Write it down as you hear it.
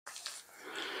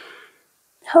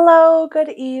Hello, good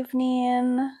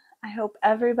evening. I hope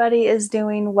everybody is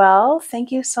doing well.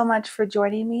 Thank you so much for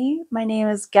joining me. My name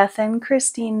is Gethin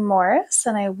Christine Morris,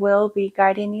 and I will be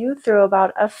guiding you through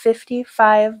about a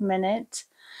 55-minute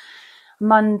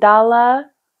Mandala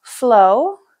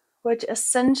Flow, which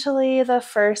essentially the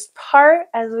first part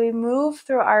as we move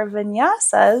through our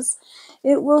vinyasas,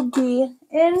 it will be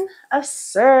in a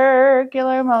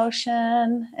circular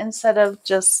motion instead of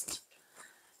just,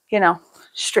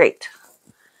 straight.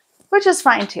 Which is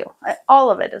fine too. All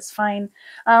of it is fine.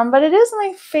 But it is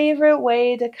my favorite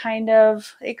way to kind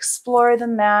of explore the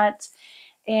mat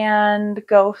and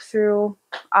go through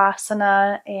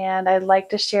asana. And I'd like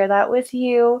to share that with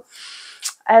you.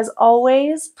 As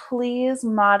always, please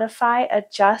modify,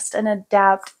 adjust, and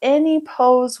adapt any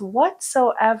pose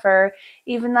whatsoever,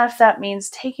 even if that means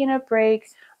taking a break,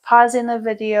 pausing the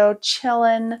video,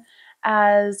 chilling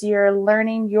as you're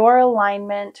learning your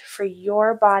alignment for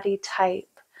your body type.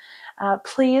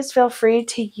 Please feel free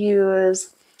to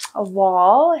use a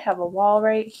wall. I have a wall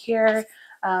right here,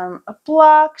 a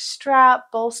block,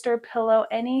 strap, bolster, pillow,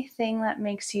 anything that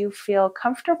makes you feel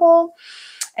comfortable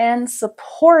and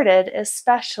supported,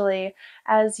 especially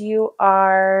as you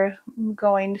are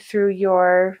going through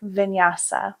your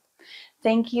vinyasa.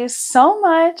 Thank you so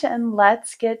much, and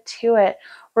let's get to it.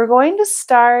 We're going to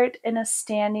start in a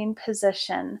standing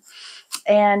position,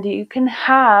 and you can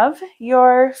have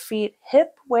your feet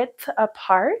hip width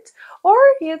apart, or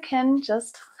you can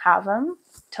just have them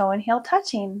toe and heel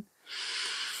touching.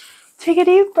 Take a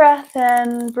deep breath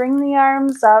in, bring the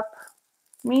arms up,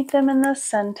 meet them in the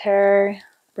center,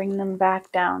 bring them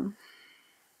back down.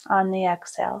 On the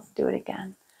exhale, do it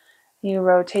again. You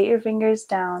rotate your fingers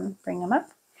down, bring them up.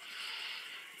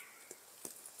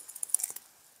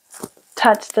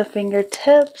 Touch the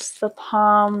fingertips, the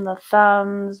palm, the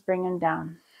thumbs, bring them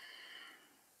down.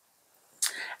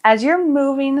 As you're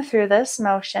moving through this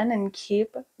motion and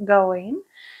keep going,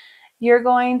 you're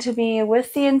going to be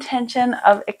with the intention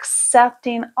of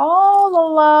accepting all the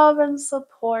love and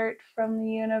support from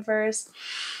the universe,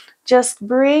 just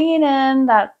bringing in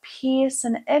that peace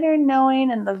and inner knowing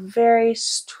and the very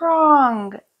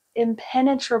strong,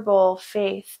 impenetrable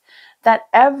faith that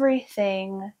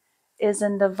everything is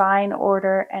in divine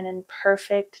order and in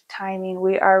perfect timing.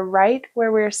 We are right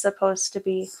where we're supposed to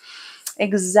be,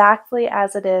 exactly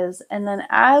as it is. And then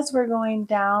as we're going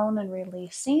down and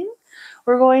releasing,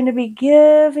 we're going to be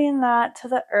giving that to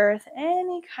the earth,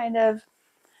 any kind of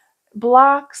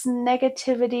blocks,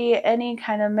 negativity, any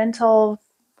kind of mental,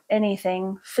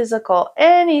 anything, physical,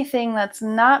 anything that's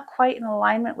not quite in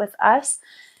alignment with us,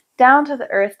 down to the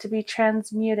earth to be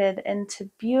transmuted into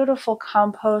beautiful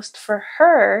compost for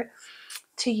her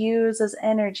to use as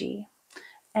energy.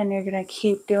 And you're going to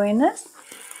keep doing this.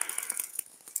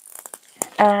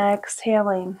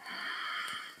 Exhaling.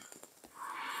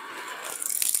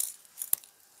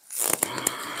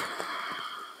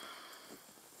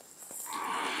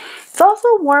 It's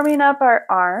also warming up our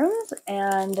arms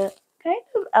and kind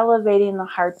of elevating the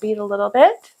heartbeat a little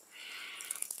bit.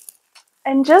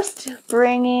 And just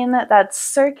bringing that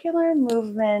circular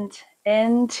movement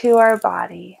into our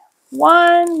body.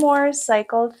 One more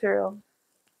cycle through.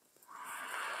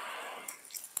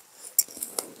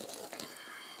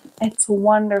 It's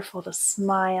wonderful to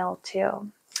smile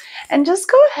too. And just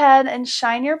go ahead and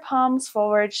shine your palms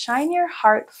forward, shine your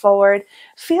heart forward.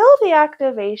 Feel the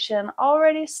activation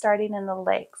already starting in the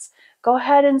legs. Go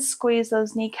ahead and squeeze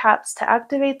those kneecaps to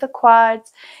activate the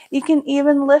quads. You can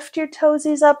even lift your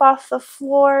toesies up off the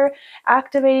floor,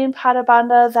 activating Pada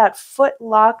Bandha, that foot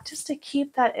lock, just to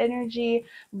keep that energy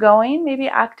going. Maybe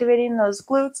activating those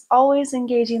glutes, always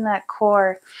engaging that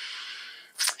core.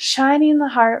 Shining the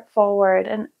heart forward,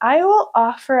 and I will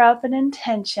offer up an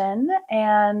intention,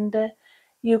 and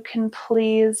you can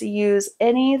please use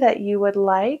any that you would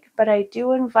like, but I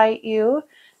do invite you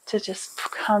to just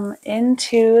come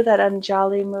into that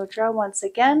Anjali Mudra once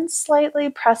again, slightly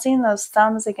pressing those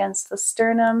thumbs against the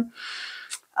sternum.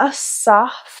 A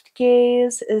soft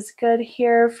gaze is good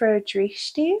here for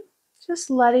drishti,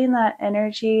 just letting that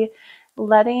energy,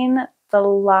 letting the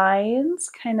lines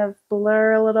kind of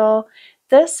blur a little.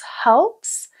 This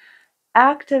helps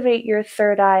activate your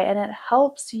third eye, and it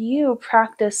helps you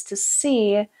practice to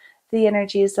see the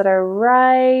energies that are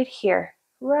right here,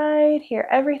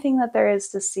 everything that there is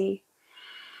to see.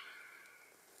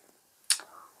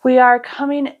 We are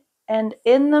coming and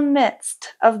in the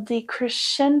midst of the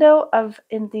crescendo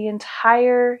in the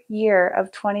entire year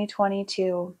of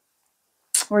 2022.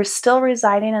 We're still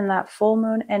residing in that full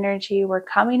moon energy. We're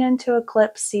coming into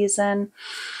eclipse season.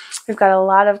 We've got a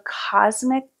lot of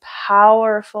cosmic,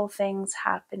 powerful things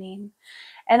happening.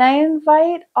 And I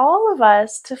invite all of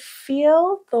us to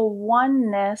feel the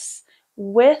oneness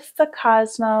with the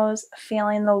cosmos,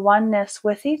 feeling the oneness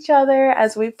with each other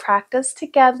as we practice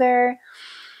together,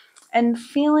 and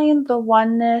feeling the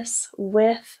oneness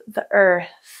with the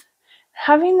earth.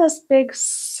 Having this big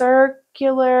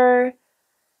circular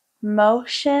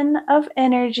motion of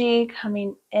energy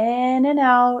coming in and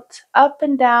out, up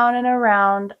and down and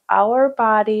around our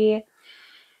body,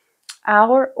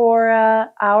 our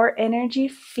aura, our energy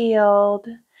field,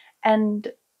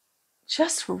 and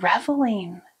just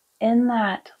reveling in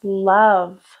that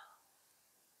love.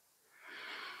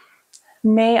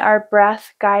 May our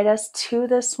breath guide us to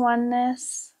this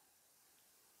oneness.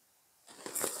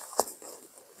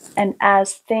 And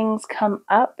as things come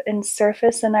up and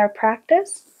surface in our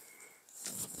practice,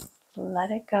 let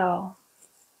it go.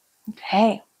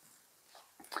 Okay.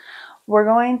 We're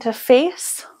going to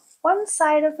face one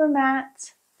side of the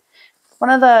mat, one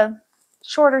of the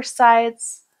shorter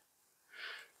sides.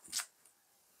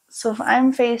 So if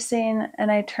I'm facing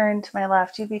and I turn to my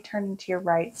left, you'd be turning to your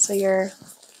right. So your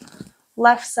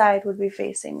left side would be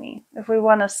facing me if we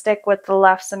want to stick with the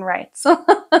lefts and rights. All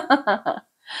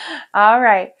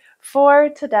right. For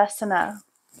Tadasana.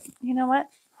 You know what?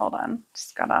 Hold on.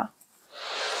 Just gotta.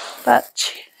 That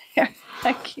chair.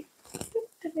 I keep.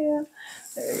 There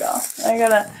we go.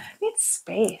 I need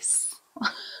space.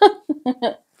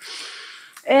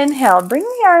 Inhale, bring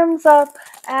the arms up.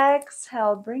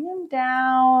 Exhale, bring them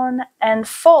down and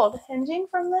fold, hinging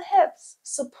from the hips,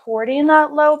 supporting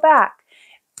that low back.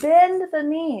 Bend the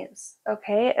knees,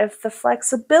 okay? If the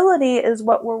flexibility is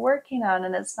what we're working on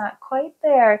and it's not quite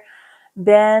there,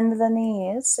 bend the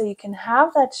knees so you can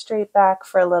have that straight back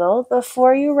for a little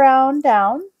before you round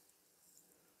down.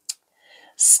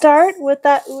 Start with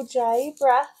that Ujjayi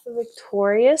breath, the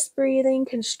victorious breathing,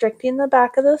 constricting the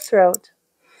back of the throat.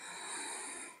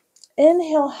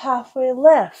 Inhale, halfway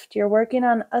lift. You're working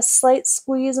on a slight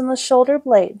squeeze in the shoulder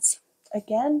blades.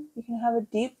 Again, you can have a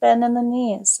deep bend in the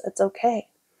knees. It's okay.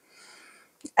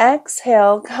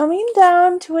 Exhale, coming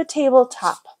down to a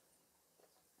tabletop.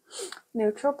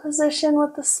 Neutral position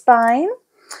with the spine.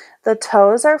 The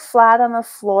toes are flat on the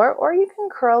floor, or you can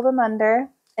curl them under.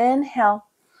 Inhale.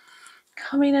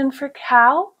 Coming in for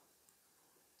cow.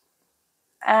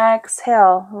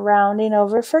 Exhale, rounding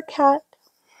over for cat.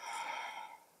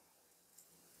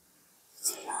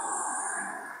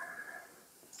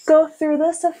 Go through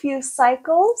this a few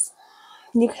cycles.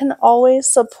 You can always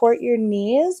support your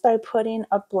knees by putting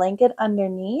a blanket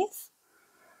underneath.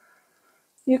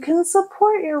 You can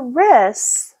support your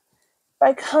wrists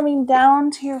by coming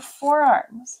down to your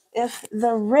forearms. If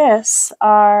the wrists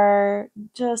are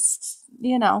just,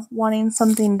 wanting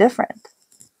something different,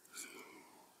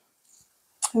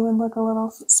 it would look a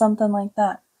little something like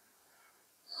that.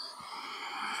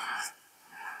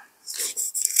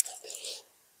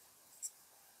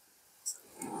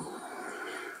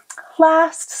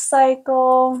 Last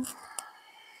cycle.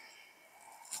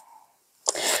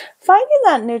 Finding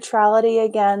that neutrality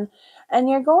again, and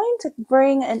you're going to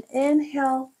bring an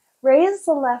inhale, raise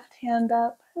the left hand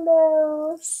up,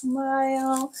 hello,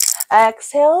 smile.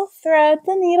 Exhale, thread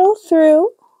the needle through.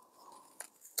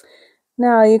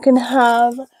 Now you can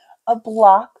have a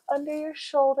block under your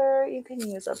shoulder, you can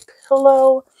use a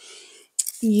pillow,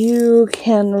 you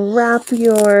can wrap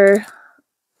your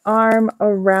arm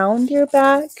around your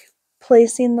back,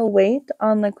 placing the weight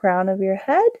on the crown of your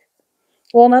head.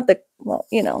 Well, not the,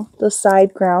 the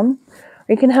side crown. Or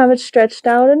you can have it stretched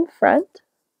out in front.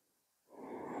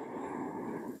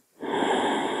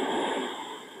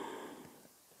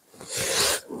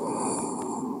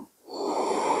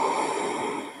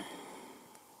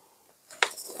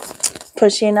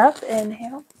 Pushing up,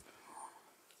 inhale.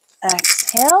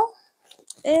 Exhale,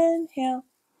 inhale.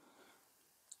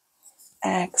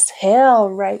 Exhale,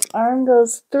 right arm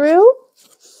goes through.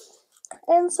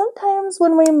 And sometimes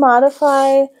when we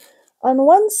modify on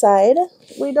one side,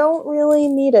 we don't really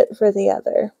need it for the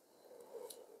other.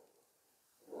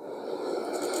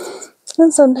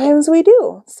 And sometimes we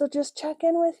do. So just check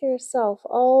in with yourself,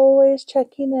 always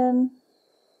checking in.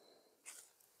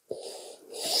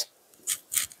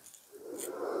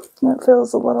 That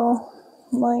feels a little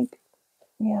like,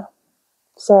 yeah,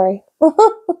 sorry.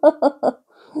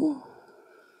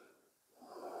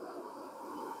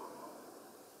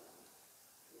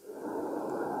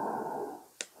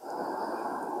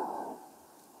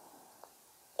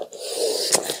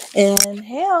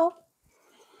 Inhale.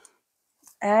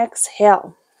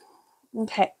 Exhale.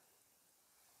 Okay.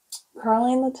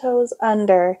 Curling the toes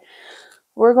under.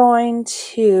 We're going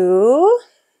to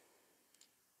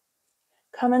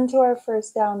come into our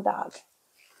first down dog.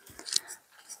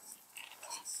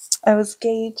 I was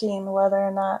gauging whether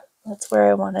or not that's where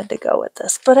I wanted to go with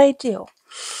this, but I do.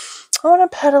 I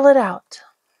want to pedal it out.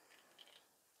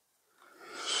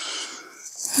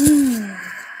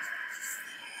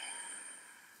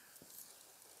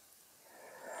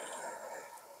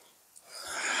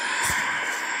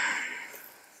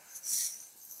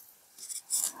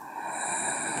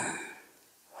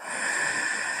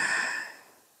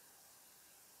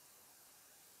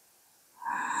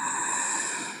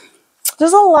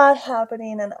 There's a lot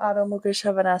happening in Adho Mukha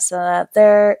Shavasana.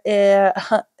 There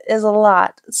is a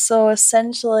lot. So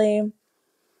essentially,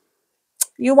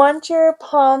 you want your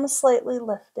palms slightly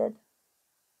lifted.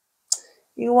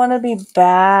 You want to be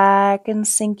back and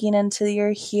sinking into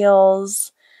your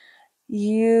heels.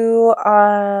 You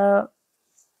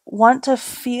want to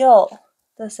feel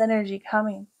this energy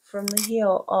coming from the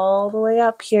heel all the way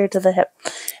up here to the hip,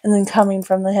 and then coming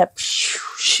from the hip,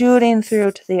 shooting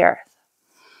through to the earth.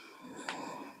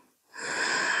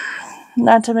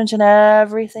 Not to mention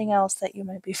everything else that you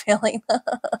might be feeling.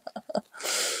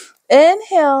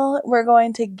 Inhale, we're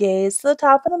going to gaze to the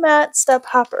top of the mat, step,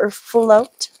 hop, or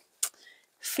float.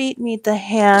 Feet meet the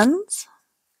hands.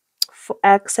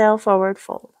 Exhale, forward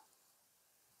fold.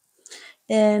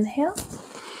 Inhale.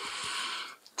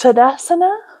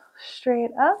 Tadasana,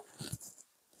 straight up.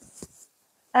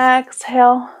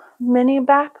 Exhale, mini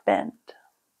back bend.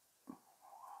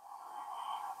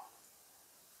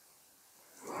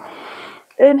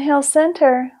 Inhale,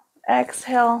 center.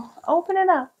 Exhale, open it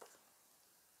up.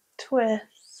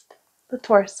 Twist the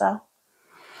torso.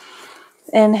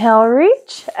 Inhale,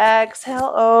 reach.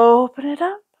 Exhale, open it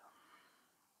up.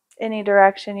 Any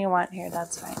direction you want here,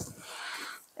 that's fine.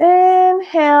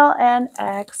 Inhale and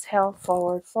exhale,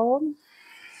 forward fold.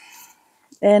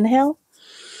 Inhale,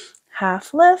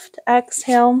 half lift.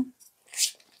 Exhale,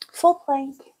 full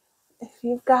plank if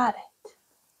you've got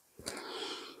it.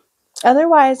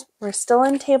 Otherwise, we're still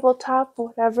in tabletop,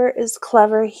 whatever is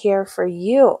clever here for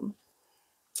you.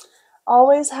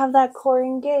 Always have that core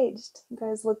engaged. You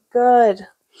guys look good.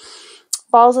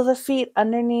 Balls of the feet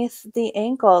underneath the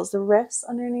ankles, the wrists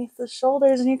underneath the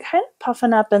shoulders, and you're kind of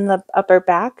puffing up in the upper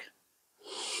back.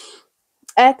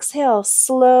 Exhale,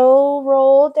 slow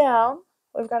roll down.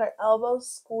 We've got our elbows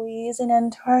squeezing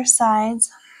into our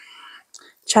sides.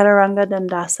 Chaturanga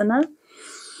Dandasana.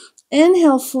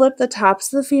 Inhale, flip the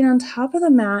tops of the feet on top of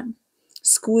the mat.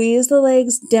 Squeeze the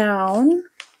legs down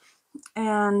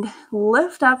and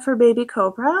lift up for baby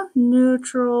cobra.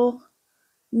 Neutral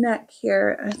neck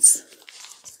here.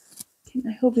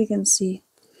 I hope you can see.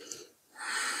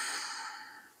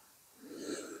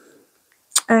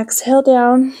 Exhale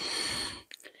down. You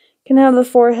can have the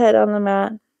forehead on the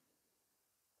mat.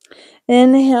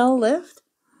 Inhale, lift.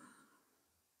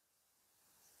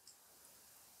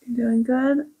 You're doing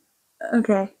good.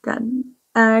 Okay, good.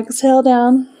 Exhale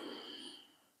down.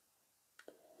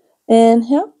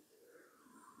 Inhale.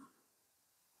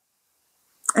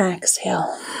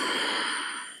 Exhale.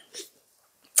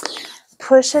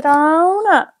 Push it on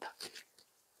up.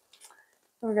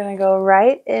 We're going to go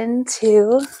right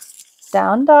into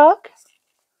down dog.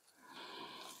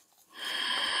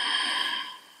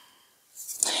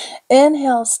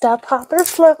 Inhale, step, hop, or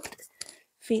float.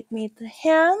 Feet meet the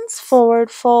hands,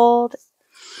 forward fold.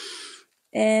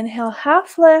 Inhale,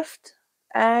 half lift.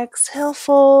 Exhale,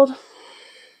 fold.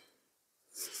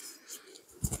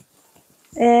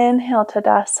 Inhale,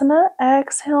 Tadasana.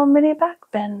 Exhale, mini back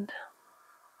bend.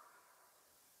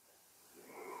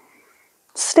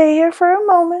 Stay here for a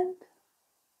moment.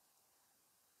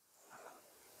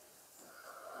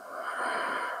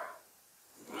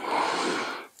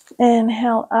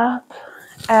 Inhale up.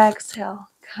 Exhale,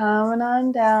 coming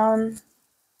on down.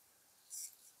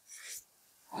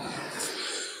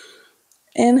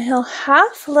 Inhale,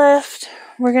 half lift.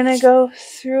 We're going to go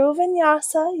through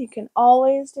vinyasa. You can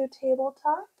always do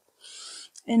tabletop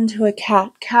into a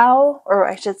cat-cow, or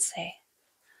I should say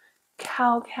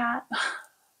cow-cat.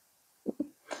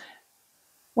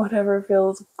 Whatever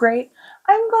feels great.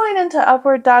 I'm going into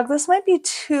upward dog. This might be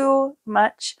too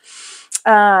much.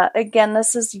 Again,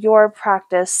 this is your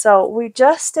practice. So we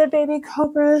just did baby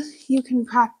cobra. You can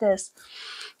practice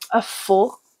a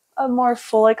more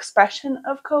full expression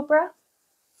of cobra.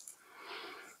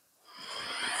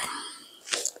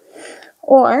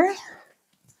 Or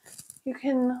you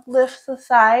can lift the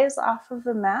thighs off of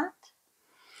the mat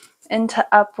into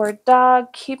upward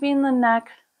dog, keeping the neck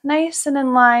nice and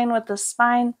in line with the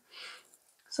spine.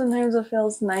 Sometimes it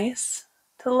feels nice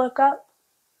to look up.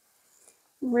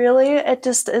 Really, it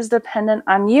just is dependent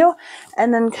on you.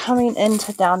 And then coming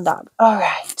into down dog. All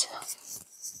right.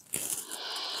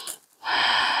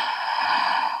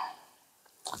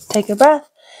 Take a breath.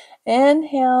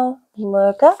 Inhale,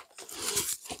 look up.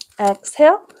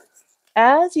 Exhale.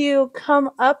 As you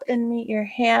come up and meet your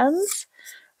hands,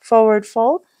 forward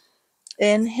fold.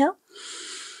 Inhale.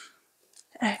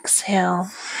 Exhale.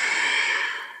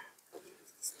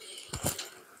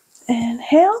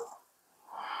 Inhale.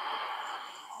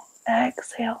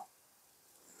 Exhale.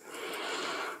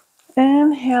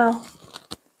 Inhale.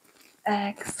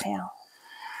 Exhale.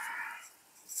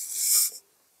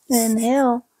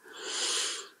 Inhale.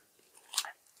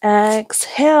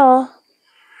 Exhale.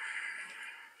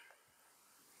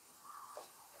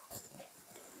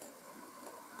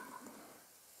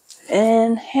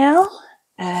 Inhale.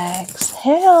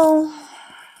 Exhale.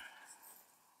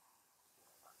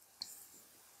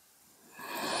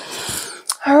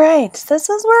 All right, this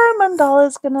is where our mandala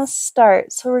is going to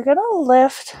start. So we're going to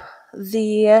lift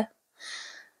the,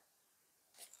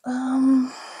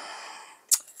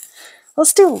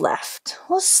 let's do left.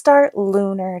 Let's start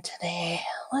lunar today.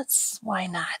 Why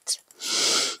not?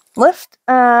 Lift,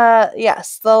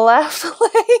 yes, the left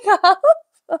leg up.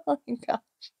 Oh my gosh.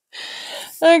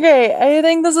 Okay, I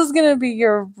think this is going to be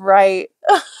your right.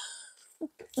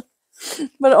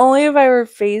 But only if I were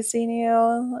facing you.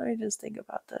 Let me just think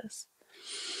about this.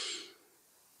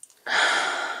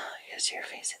 Because you're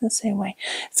facing the same way.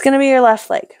 It's going to be your left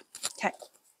leg. Okay.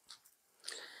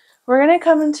 We're going to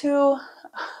come into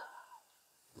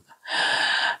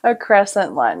a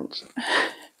crescent lunge.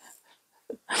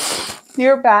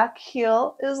 Your back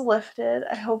heel is lifted.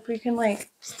 I hope you can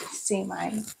see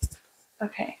mine.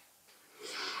 Okay.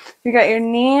 You got your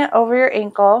knee over your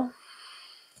ankle.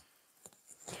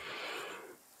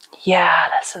 Yeah,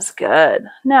 this is good.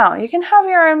 Now, you can have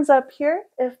your arms up here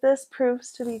if this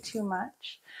proves to be too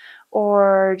much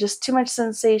or just too much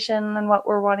sensation than what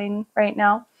we're wanting right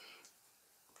now.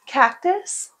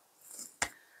 Cactus,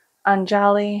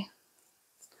 Anjali.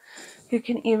 You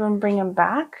can even bring them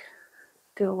back.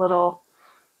 Do a little,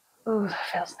 ooh, that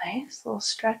feels nice. A little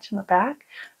stretch in the back.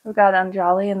 We've got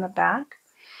Anjali in the back.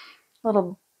 A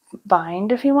little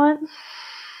bind if you want.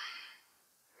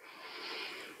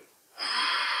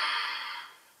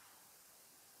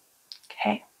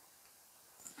 Okay.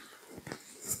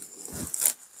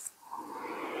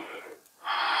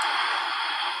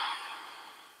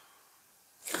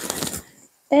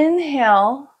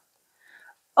 Inhale.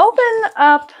 Open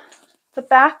up the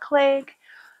back leg.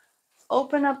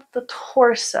 Open up the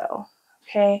torso.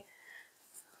 Okay.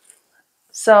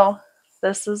 So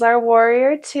this is our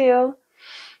warrior 2.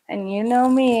 And you know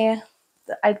me.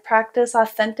 I practice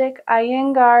authentic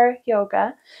Iyengar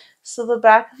yoga. So the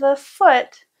back of the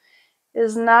foot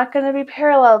is not going to be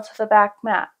parallel to the back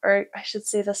mat, or I should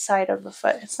say the side of the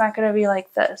foot. It's not going to be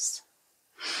like this.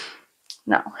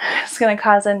 No, it's going to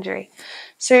cause injury.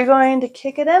 So you're going to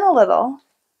kick it in a little.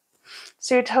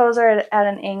 So your toes are at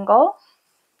an angle.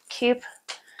 Keep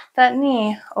that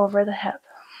knee over the hip.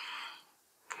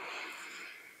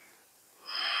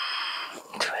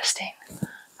 Twisting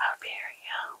up here.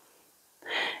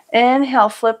 Yeah. Inhale,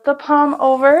 flip the palm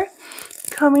over,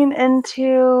 coming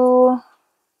into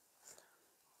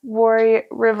warrior,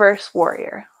 reverse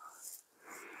warrior.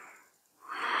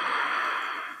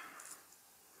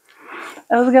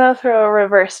 I was going to throw a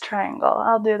reverse triangle.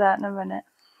 I'll do that in a minute.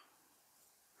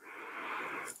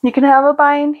 You can have a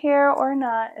bind here or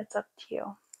not. It's up to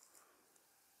you.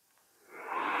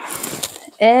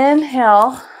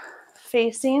 Inhale,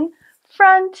 facing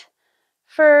front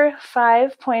for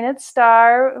 5 pointed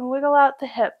star. Wiggle out the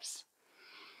hips.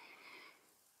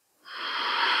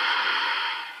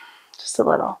 Just a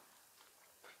little.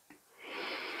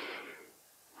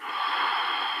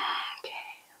 Okay.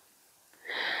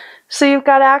 So you've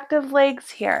got active legs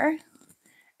here.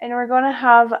 And we're going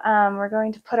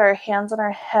to put our hands on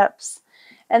our hips.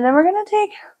 And then we're going to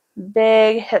take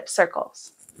big hip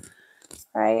circles.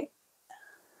 Right?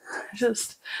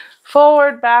 Just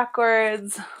forward,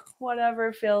 backwards,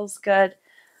 whatever feels good.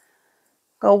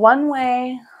 Go one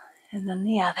way and then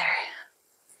the other.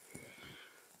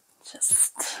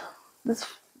 Just this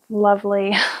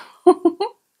lovely.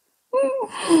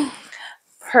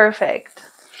 Perfect.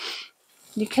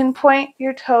 You can point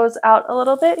your toes out a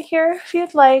little bit here if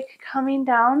you'd like, coming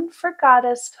down for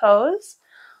goddess pose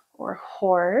or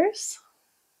horse.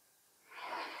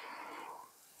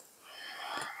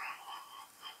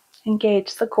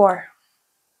 Engage the core.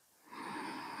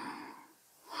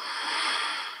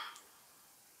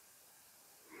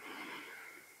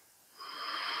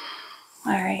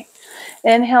 All right.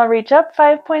 Inhale, reach up,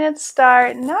 5 pointed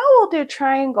star. Now we'll do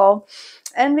triangle.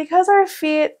 And because our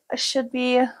feet should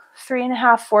be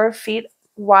 3.5, 4 feet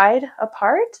wide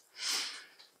apart,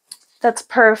 that's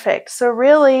perfect. So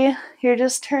really, you're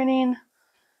just turning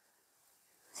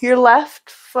your left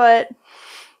foot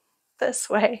this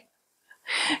way.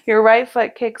 Your right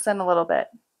foot kicks in a little bit.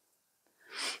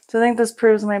 So I think this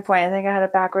proves my point. I think I had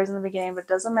it backwards in the beginning, but it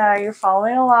doesn't matter. You're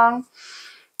following along.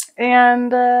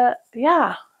 And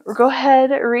yeah, go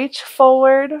ahead, reach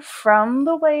forward from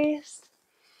the waist.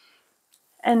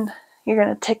 And you're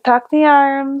going to tick-tock the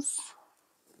arms,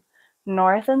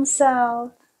 north and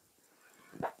south.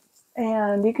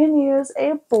 And you can use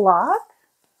a block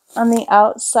on the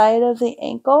outside of the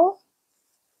ankle.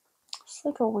 It's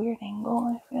like a weird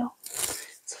angle, I feel.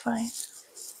 It's fine.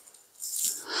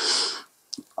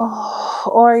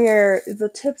 Oh, or the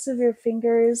tips of your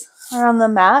fingers are on the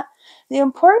mat. The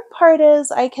important part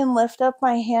is I can lift up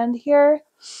my hand here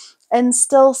and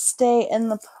still stay in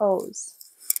the pose.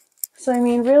 So I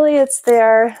mean, really it's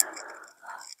there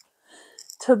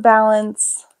to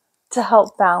balance, to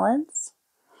help balance.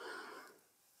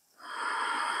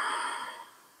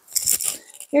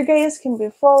 Your gaze can be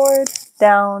forward,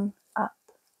 down, up.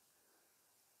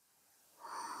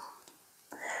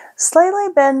 Slightly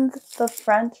bend the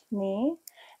front knee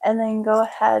and then go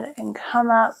ahead and come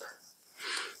up.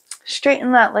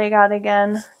 Straighten that leg out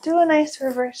again. Do a nice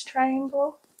reverse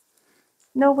triangle.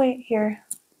 No weight here.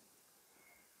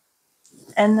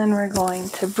 And then we're going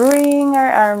to bring our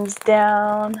arms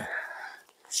down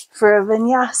for a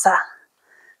vinyasa.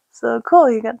 So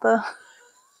cool, you got the...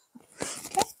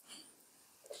 Okay.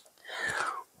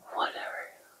 Whatever.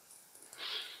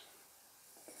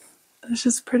 It's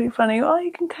just pretty funny. Oh,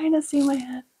 you can kind of see my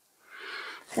head.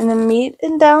 And then meet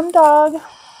in down dog.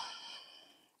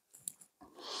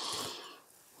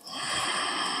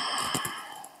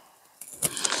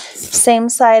 Same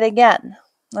side again.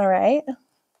 All right.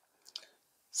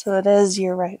 So it is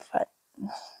your right foot.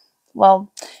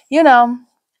 Well, you know,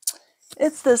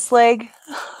 it's this leg.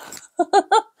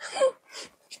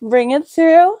 Bring it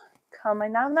through.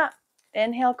 Coming down up.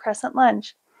 Inhale, crescent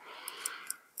lunge.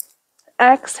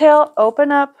 Exhale,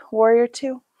 open up, warrior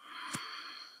two.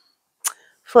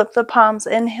 Flip the palms.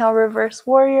 Inhale, reverse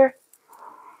warrior.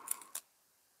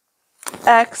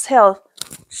 Exhale,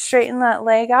 straighten that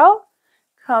leg out.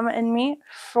 Come and meet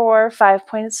for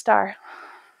 5-pointed star.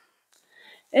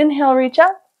 Inhale, reach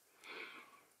up.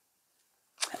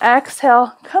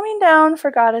 Exhale, coming down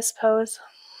for goddess pose.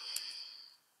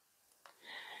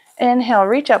 Inhale,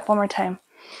 reach up one more time.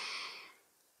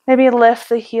 Maybe lift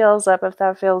the heels up if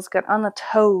that feels good on the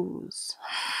toes.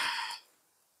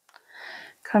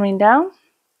 Coming down.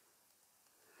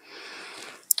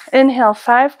 Inhale,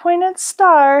 5-pointed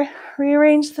star.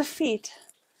 Rearrange the feet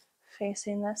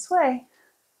facing this way.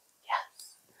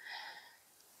 Yes.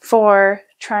 For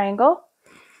triangle.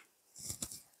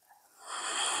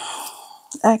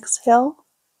 Exhale.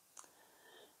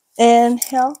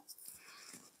 Inhale.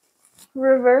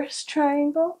 Reverse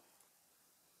triangle.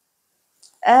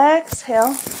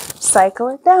 Exhale. Cycle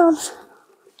it down.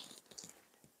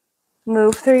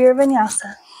 Move through your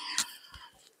vinyasa.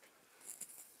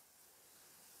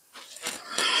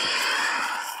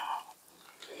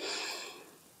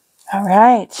 All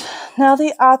right. Now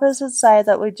the opposite side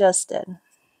that we just did.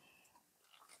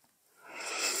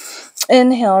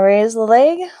 Inhale, raise the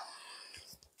leg.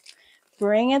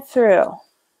 Bring it through.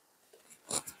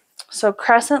 So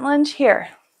crescent lunge here.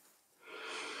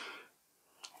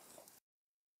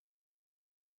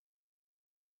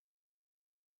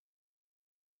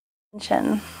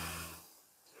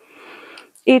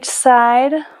 Each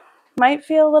side might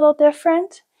feel a little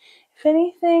different. If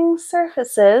anything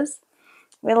surfaces,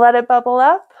 we let it bubble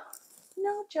up.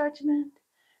 No judgment.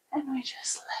 And we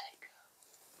just let it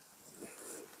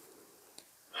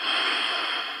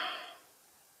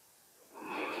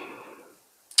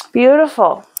go.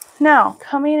 Beautiful. Now,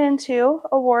 coming into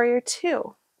a warrior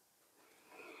two.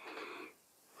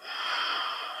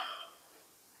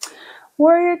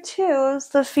 Warrior twos,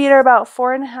 the feet are about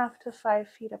 4.5 to 5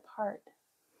 feet apart.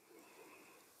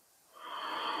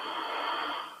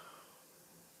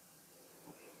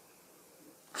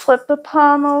 Flip the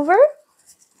palm over,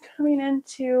 coming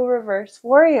into reverse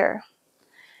warrior.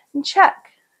 And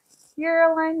check your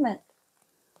alignment.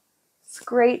 It's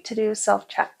great to do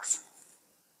self-checks.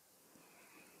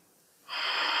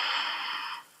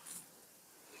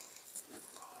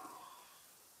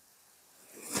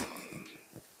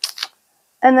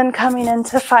 And then coming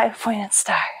into 5-pointed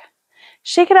star.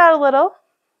 Shake it out a little.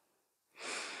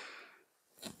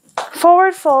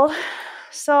 Forward fold.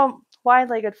 So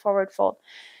wide-legged forward fold.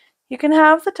 You can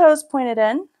have the toes pointed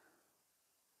in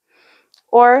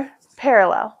or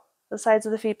parallel, the sides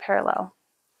of the feet parallel.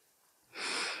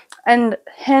 And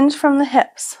hinge from the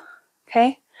hips,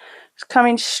 okay? Just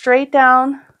coming straight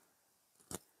down.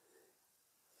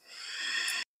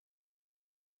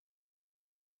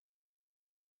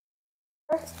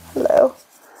 Hello.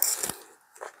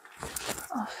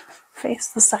 I'll face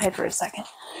the side for a second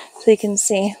so you can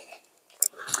see.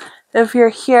 If you're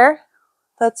here,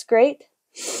 that's great.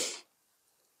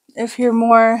 If you're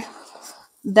more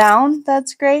down,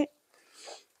 that's great.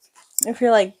 If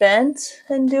you're like bent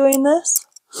and doing this,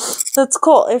 that's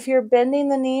cool. If you're bending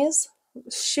the knees,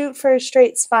 shoot for a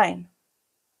straight spine.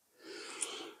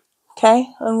 Okay,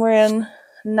 and we're in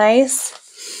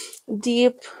nice,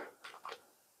 deep,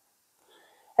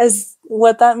 as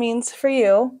what that means for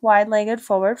you, wide-legged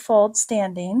forward fold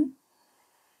standing.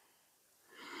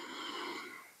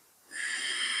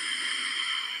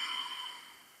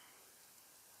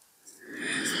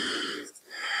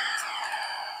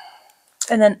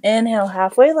 And then inhale,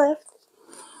 halfway lift.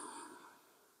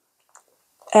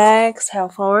 Exhale,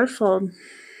 forward fold.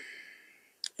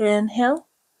 Inhale.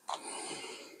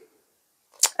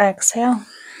 Exhale.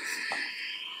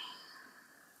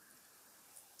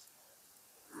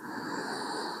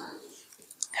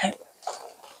 Okay.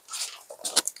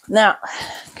 Now,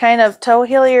 kind of toe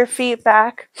heel your feet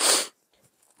back,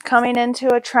 coming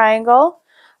into a triangle,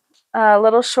 a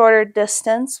little shorter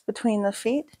distance between the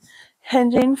feet,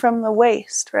 hinging from the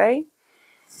waist, right?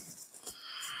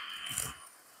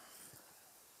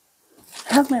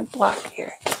 I have my block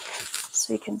here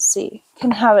so you can see. You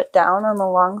can have it down on the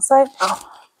long side. Oh.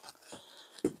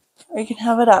 Or you can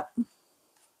have it up.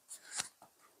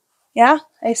 Yeah,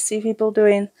 I see people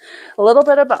doing a little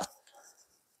bit of both.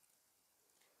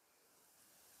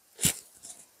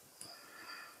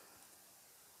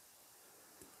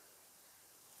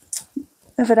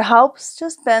 If it helps,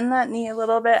 just bend that knee a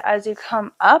little bit as you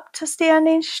come up to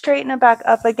standing, straighten it back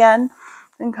up again,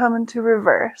 and come into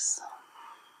reverse.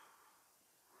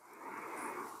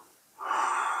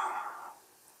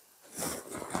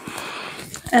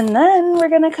 And then we're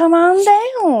going to come on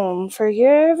down for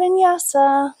your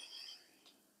vinyasa.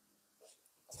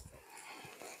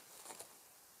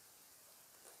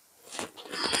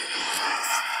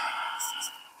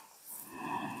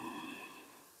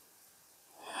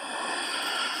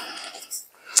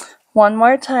 One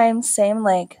more time, same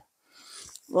leg.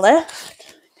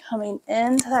 Lift, coming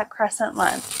into that crescent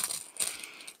lunge.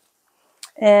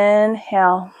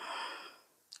 Inhale.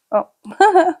 Oh.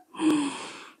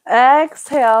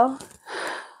 Exhale.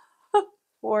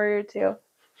 Warrior two.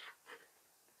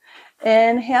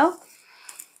 Inhale.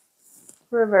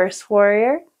 Reverse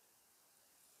warrior.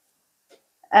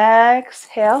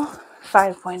 Exhale.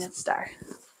 5-pointed star.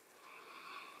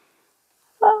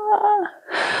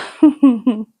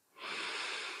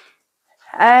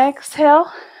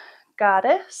 Exhale.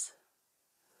 Goddess.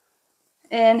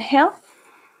 Inhale.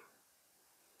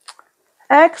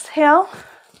 Exhale.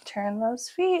 Turn those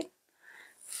feet.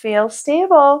 Feel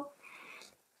stable.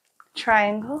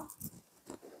 Triangle.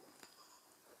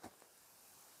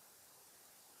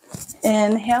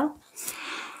 Inhale.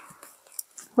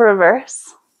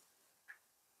 Reverse.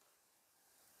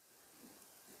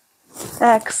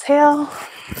 Exhale.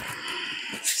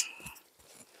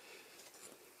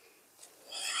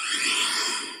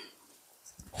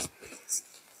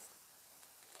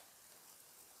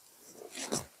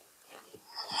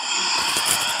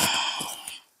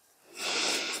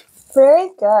 Very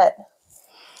good.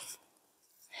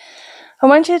 I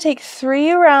want you to take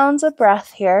 3 rounds of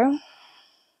breath here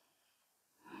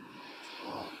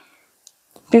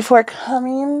before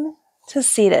coming to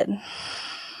seated.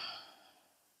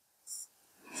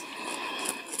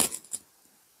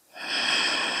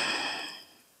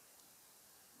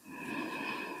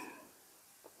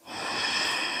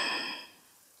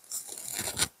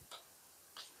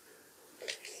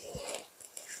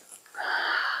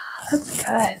 That's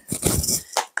good.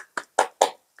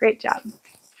 Great job.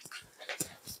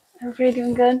 Everybody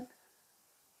doing good?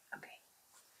 Okay,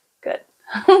 good.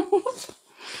 I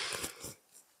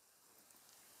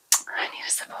need a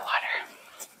sip of water.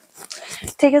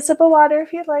 Take a sip of water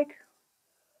if you'd like.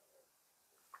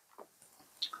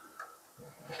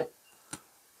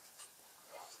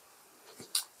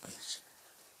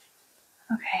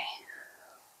 Okay.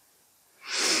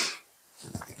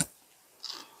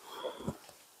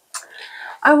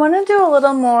 I want to do a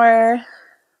little more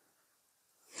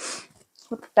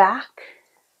with the back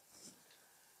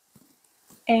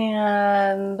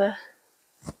and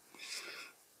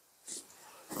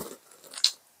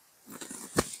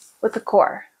with the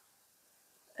core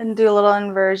and do a little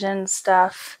inversion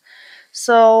stuff.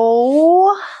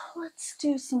 So let's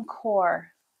do some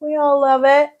core. We all love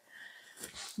it.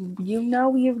 You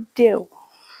know you do.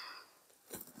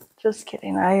 Just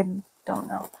kidding. I don't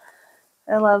know.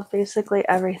 I love basically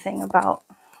everything about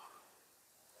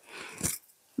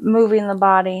moving the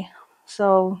body.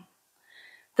 So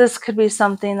This could be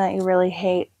something that you really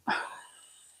hate.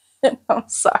 I'm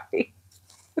sorry.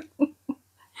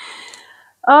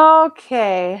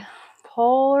 Okay.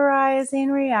 Polarizing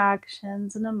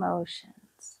reactions and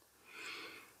emotions.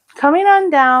 Coming on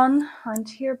down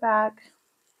onto your back.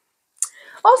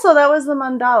 Also, that was the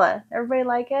mandala. Everybody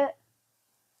like it?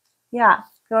 Yeah.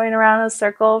 Going around a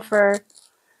circle for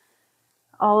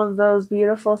all of those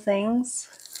beautiful things.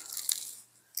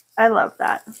 I love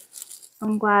that.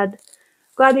 I'm glad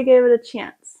you gave it a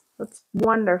chance. That's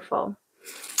wonderful.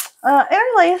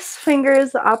 Interlace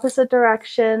fingers the opposite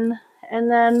direction, and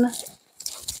then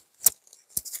this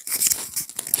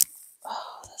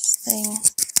thing.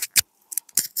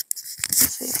 Let's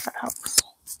see if that helps.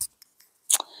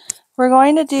 We're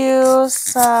going to do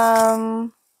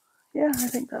some, I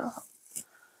think that'll help.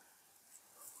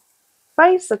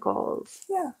 Bicycles.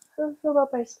 Yeah, how do you feel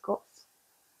about bicycles?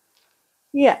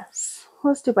 Yes,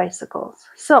 let's do bicycles.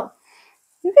 So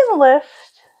you can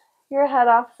lift your head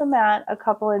off the mat a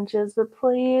couple inches, but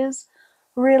please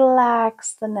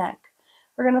relax the neck.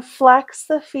 We're going to flex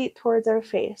the feet towards our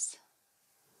face.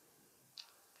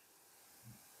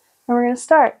 And we're going to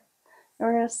start. And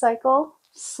we're going to cycle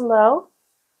slow.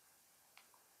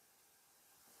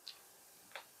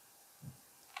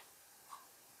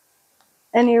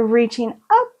 And you're reaching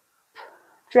up,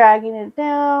 dragging it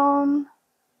down.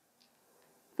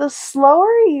 The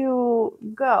slower you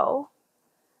go,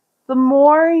 the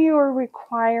more you are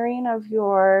requiring of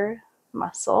your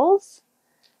muscles,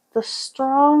 the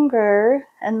stronger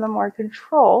and the more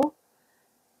control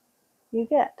you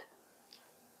get.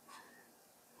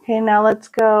 Okay, now let's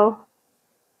go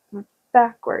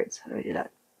backwards. How do we do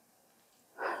that?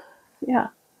 Yeah.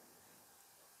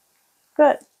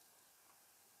 Good.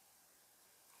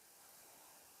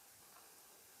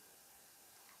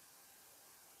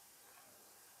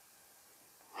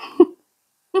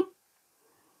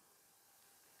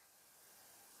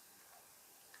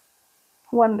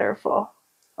 Wonderful.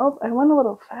 Oh, I went a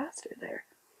little faster there.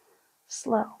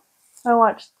 Slow. I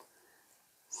watched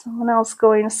someone else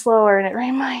going slower and it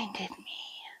reminded me.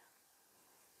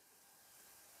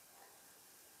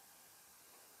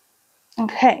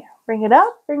 Okay, bring it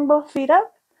up. Bring both feet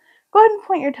up. Go ahead and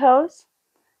point your toes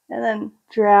and then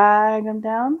drag them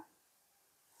down.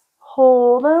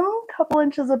 Hold them a couple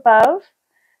inches above.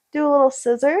 Do a little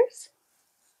scissors.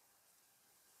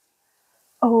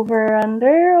 Over,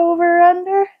 under, over,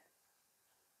 under.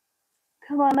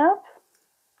 Come on up.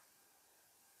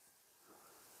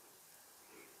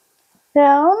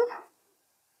 Down.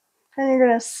 And you're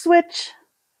going to switch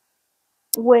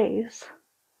ways.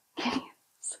 Can you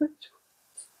switch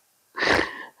ways?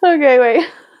 Okay, wait.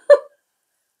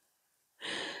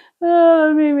 Oh,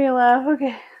 that made me laugh.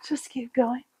 Okay, just keep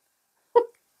going.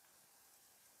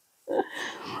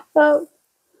 Up.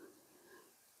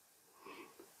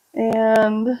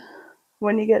 And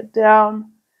when you get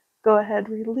down, go ahead,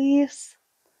 release.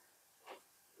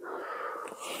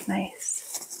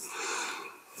 Nice.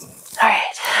 All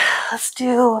right, let's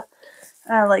do,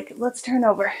 let's turn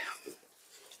over.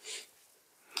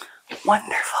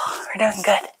 Wonderful. We're doing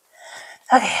good.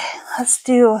 Okay, let's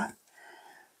do,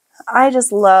 I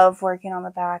just love working on the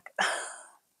back. The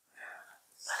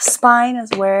spine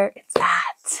is where it's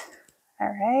at. All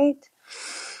right.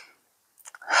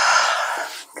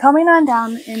 Coming on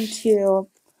down into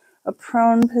a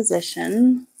prone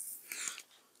position.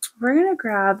 We're going to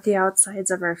grab the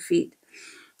outsides of our feet.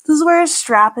 This is where a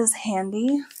strap is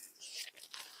handy.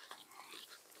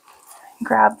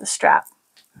 Grab the strap.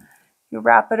 You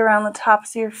wrap it around the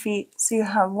tops of your feet so you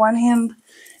have one hand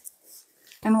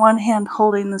and one hand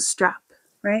holding the strap,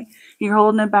 right? You're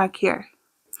holding it back here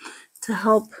to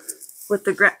help with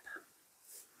the grip.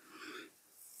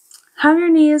 Have your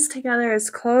knees together as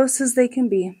close as they can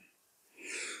be.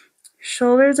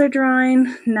 Shoulders are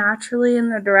drawing naturally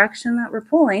in the direction that we're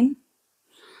pulling.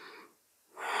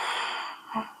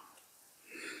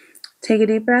 Take a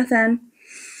deep breath in.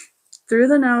 Through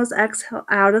the nose, exhale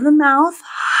out of the mouth.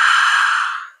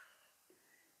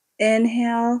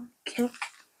 Inhale, kick.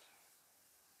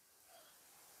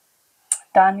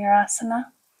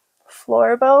 Dhanurasana,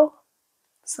 floor bow.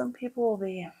 Some people will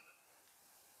be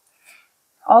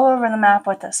all over the map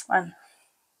with this one.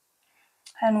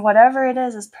 And whatever it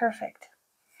is perfect.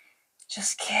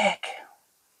 Just kick.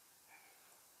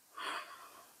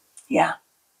 Yeah.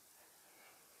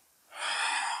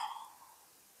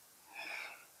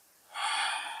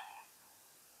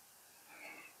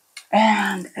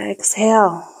 And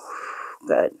exhale.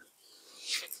 Good.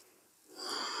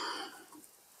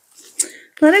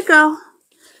 Let it go.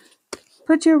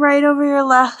 Put your right over your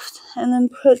left and then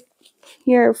put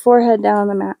your forehead down on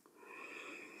the mat.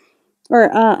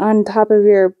 or on top of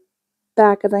your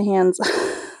back of the hands.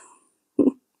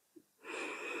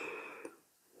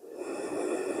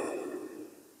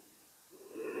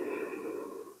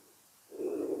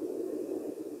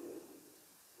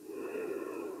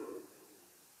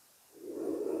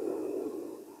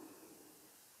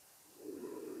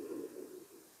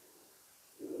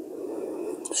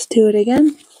 Let's do it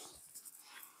again.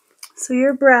 So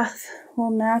your breath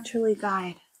will naturally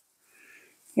guide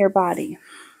your body.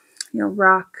 You'll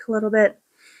rock a little bit.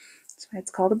 That's why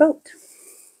it's called a boat.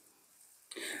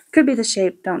 Could be the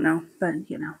shape, don't know, but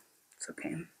it's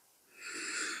okay.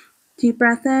 Deep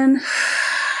breath in.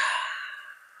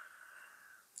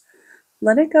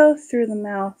 Let it go through the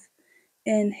mouth.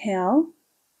 Inhale.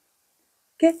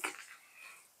 Kick.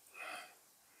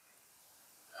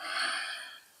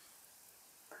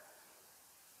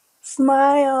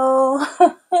 Smile.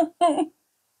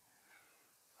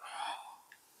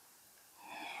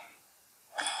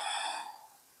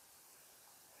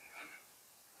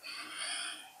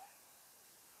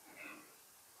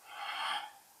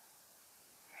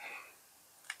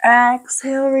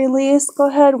 Exhale, release. Go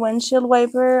ahead, windshield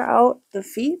wiper out the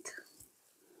feet.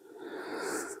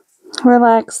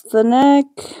 Relax the neck.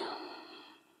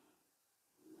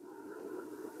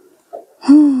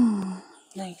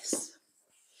 Nice.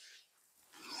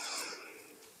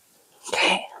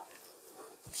 Okay.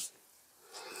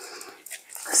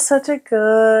 Such a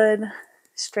good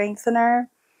strengthener,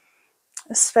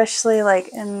 especially like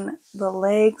in the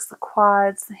legs, the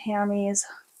quads, the hammies,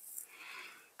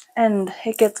 and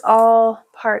it gets all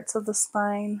parts of the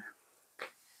spine.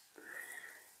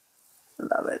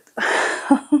 Love it.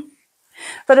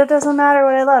 But it doesn't matter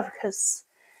what I love because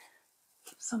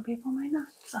some people might not,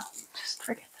 so just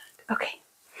forget that. Okay.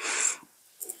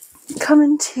 Come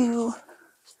into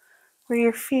where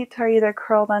your feet are either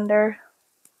curled under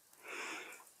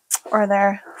or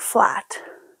they're flat.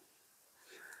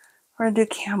 We're going to do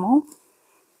camel.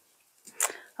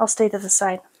 I'll stay to the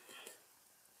side.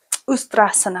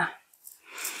 Ustrasana.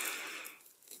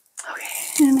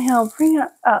 Okay, inhale, bring it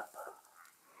up.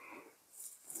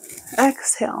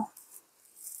 Exhale.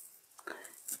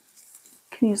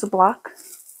 You can use a block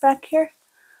back here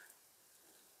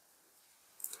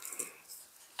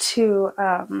to,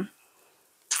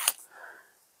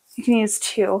 you can use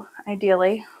two,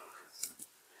 ideally,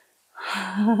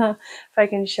 if I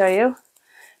can show you,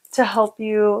 to help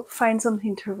you find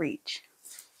something to reach.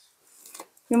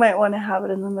 You might want to have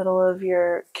it in the middle of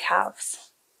your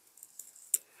calves,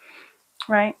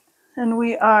 right? And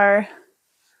we are,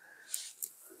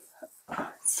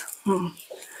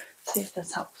 see if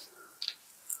this helps.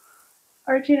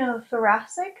 Arching of the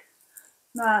thoracic,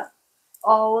 not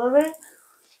all of it.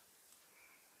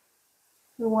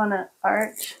 We want to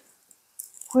arch.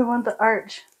 We want the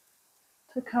arch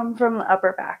to come from the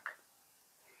upper back.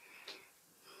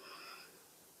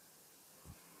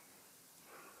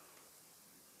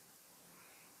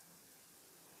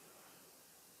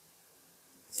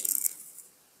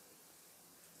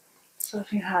 So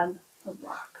if you had the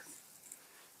blocks,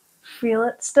 feel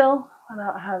it still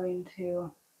without having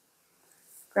to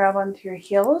grab onto your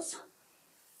heels.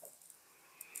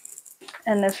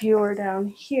 And if you were down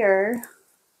here,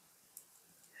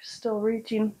 you're still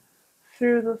reaching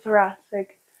through the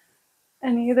thoracic,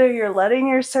 and either you're letting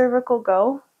your cervical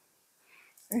go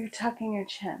or you're tucking your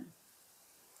chin.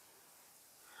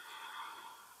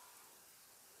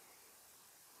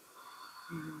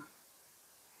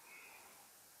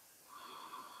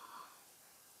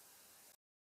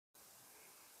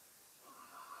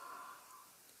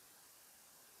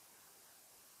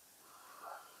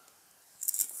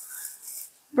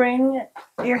 Bring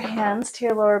your hands to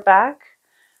your lower back,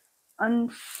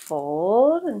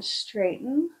 unfold and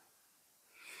straighten,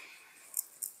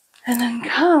 and then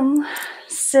come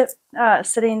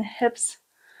sitting hips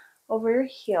over your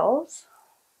heels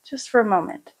just for a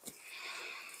moment.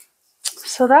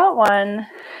 So that one,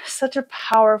 such a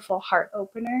powerful heart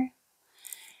opener,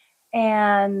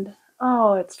 and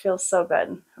oh, it feels so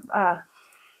good.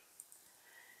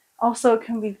 Also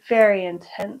can be very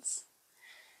intense.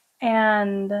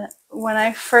 And when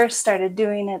I first started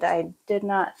doing it, I did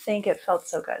not think it felt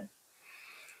so good.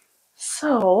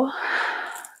 So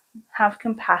have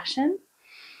compassion.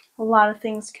 A lot of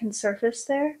things can surface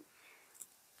there.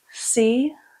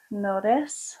 See,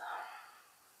 notice,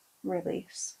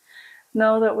 release.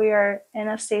 Know that we are in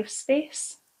a safe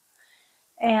space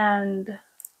and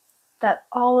that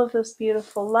all of this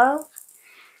beautiful love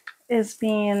is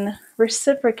being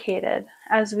reciprocated.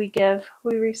 As we give,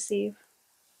 we receive.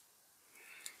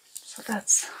 So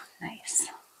that's nice,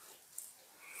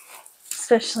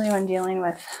 especially when dealing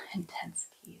with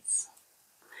intensities.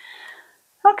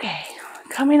 Okay,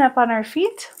 coming up on our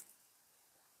feet.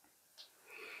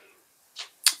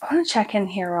 I want to check in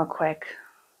here real quick.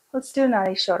 Let's do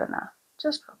Nadi Shodhana,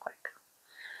 just real quick.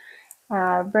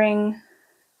 Bring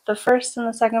the first and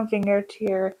the second finger to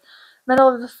your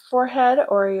middle of the forehead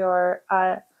or your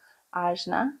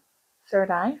ajna, third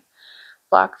eye.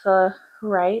 Block the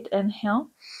right, inhale.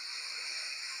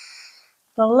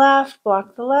 The left,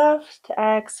 block the left,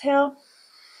 exhale.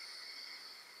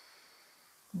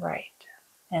 Right,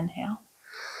 inhale.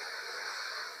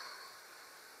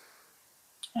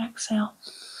 Exhale.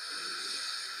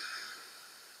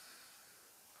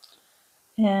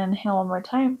 Inhale one more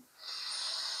time.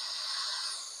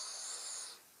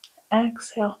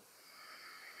 Exhale.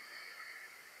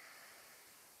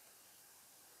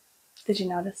 Did you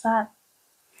notice that?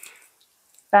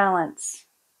 Balance.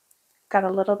 Got a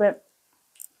little bit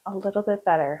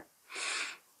better.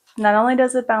 Not only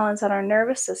does it balance out our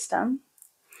nervous system,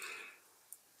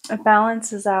 it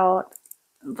balances out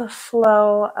the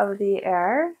flow of the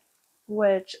air,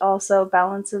 which also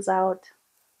balances out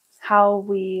how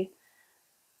we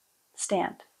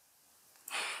stand.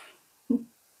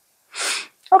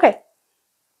 Okay.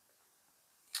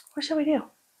 What should we do?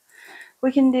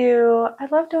 We can do, I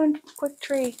love doing quick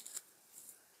tree.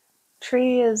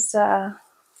 Tree is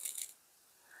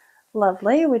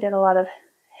lovely. We did a lot of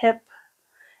hip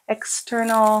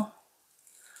external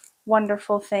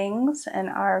wonderful things in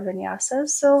our vinyasas.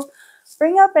 So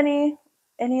bring up any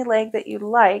leg that you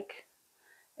like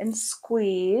and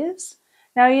squeeze.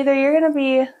 Now either you're going to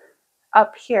be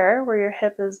up here where your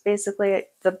hip is basically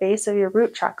at the base of your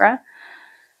root chakra,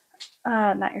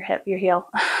 not your hip, your heel,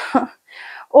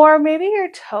 or maybe your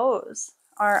toes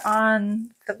are on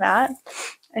the mat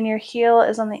and your heel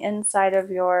is on the inside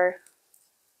of your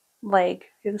leg,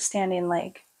 your standing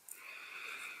leg.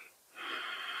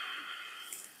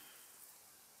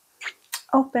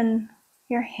 Open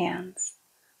your hands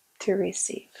to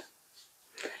receive.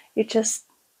 You just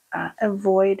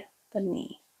avoid the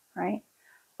knee, right?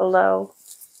 Below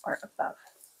or above.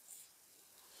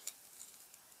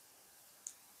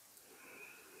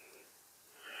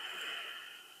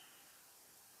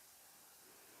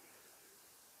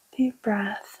 Deep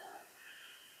breath.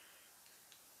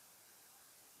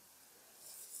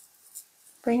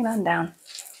 Bring it on down.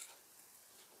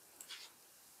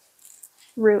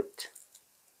 Root.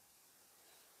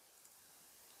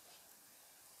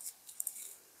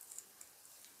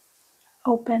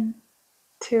 Open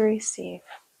to receive.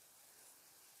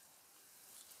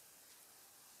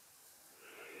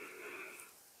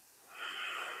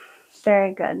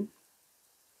 Very good.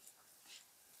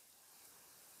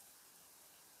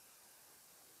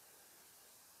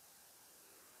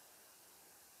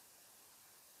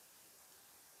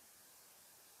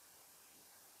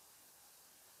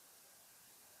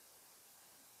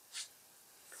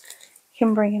 You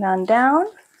can bring it on down.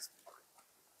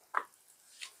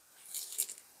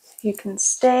 You can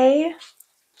stay.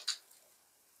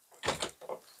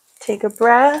 Take a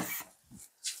breath.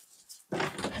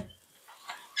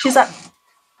 She's up.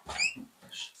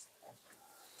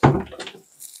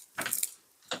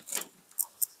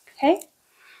 Okay.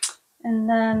 And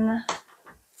then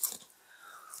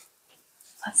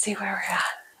let's see where we're at.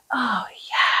 Oh,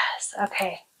 yes.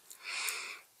 Okay.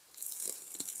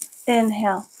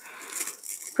 Inhale.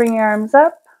 Bring your arms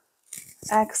up.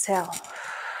 Exhale.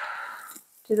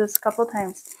 Do this a couple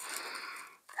times.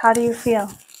 How do you feel?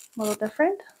 A little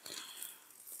different?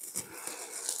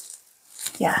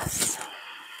 Yes.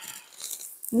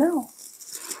 No.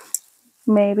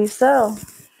 Maybe so.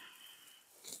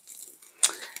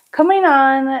 Coming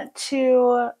on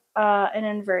to an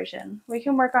inversion. We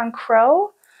can work on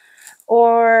crow,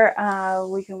 or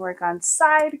we can work on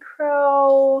side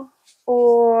crow,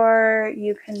 or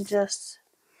you can just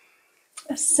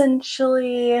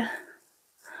essentially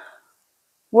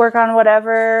work on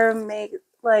whatever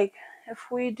like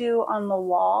if we do on the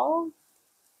wall,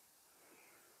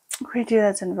 we do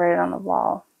that's inverted on the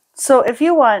wall. So if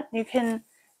you want, you can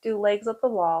do legs up the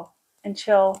wall and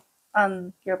chill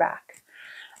on your back.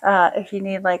 If you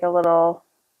need like a little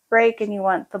break and you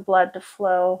want the blood to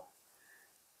flow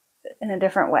in a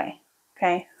different way,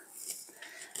 okay?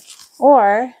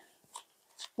 Or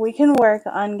we can work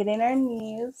on getting our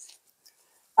knees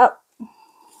up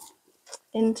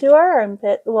into our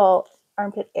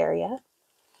armpit area,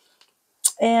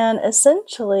 and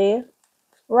essentially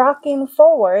rocking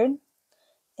forward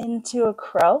into a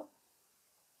crow.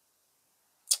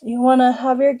 You want to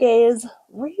have your gaze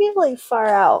really far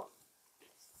out,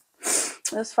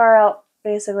 as far out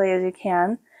basically as you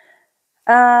can.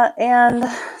 And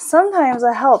sometimes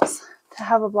it helps to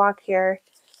have a block here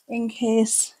in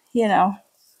case,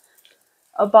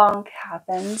 a bonk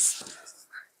happens.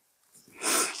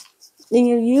 And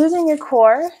you're using your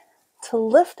core to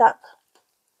lift up.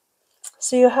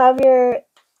 So you have your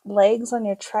legs on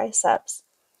your triceps.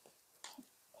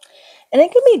 And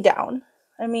it can be down.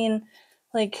 I mean,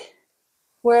 like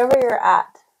wherever you're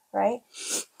at, right?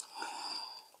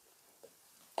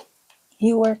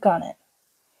 You work on it.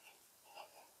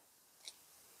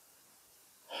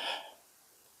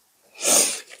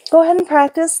 Go ahead and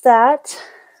practice that.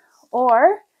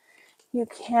 Or you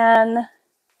can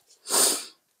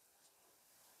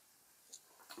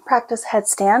practice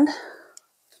headstand,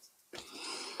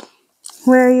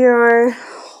 where you're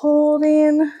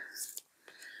holding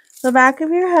the back of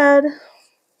your head,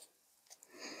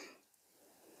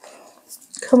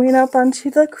 coming up onto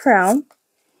the crown.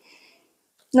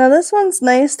 Now this one's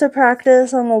nice to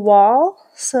practice on the wall,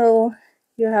 so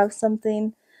you have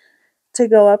something to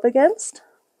go up against.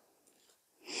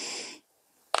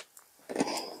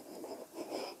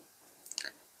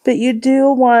 But you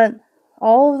do want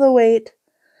all of the weight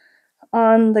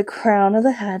on the crown of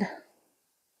the head.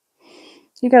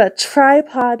 You got a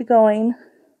tripod going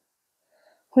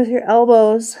with your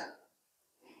elbows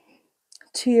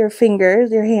to your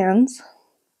fingers, your hands.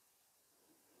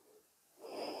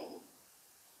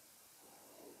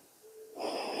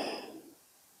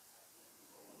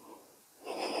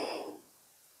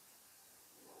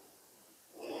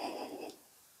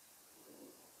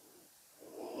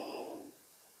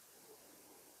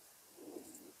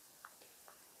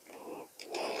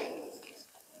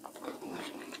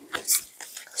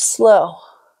 Slow.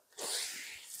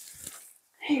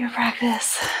 You can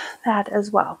practice that as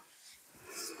well.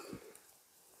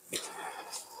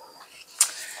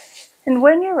 And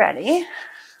when you're ready,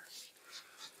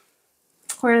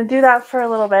 we're going to do that for a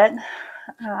little bit.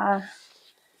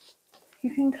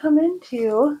 You can come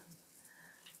into,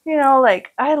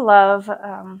 like I love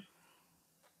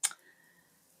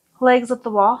legs up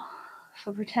the wall.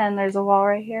 So pretend there's a wall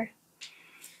right here.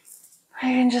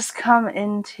 I can just come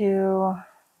into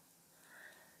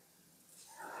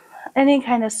any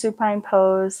kind of supine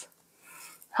pose.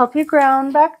 Help you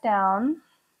ground back down.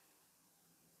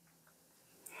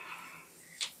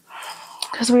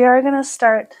 Because we are going to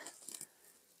start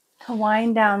to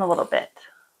wind down a little bit.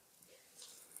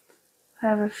 I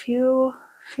have a few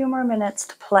more minutes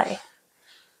to play.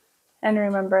 And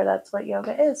remember, that's what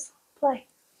yoga is, play.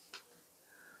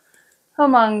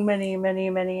 Among many, many,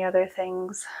 many other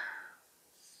things.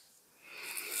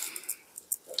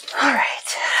 All right.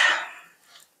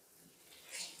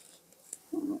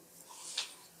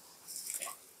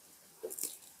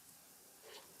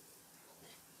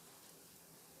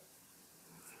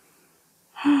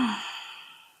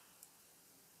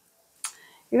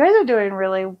 You guys are doing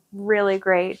really, really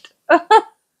great.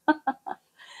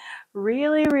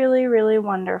 Really, really, really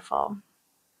wonderful.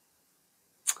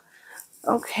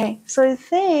 Okay, so I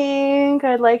think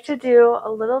I'd like to do a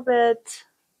little bit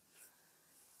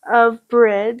of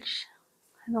bridge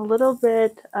and a little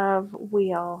bit of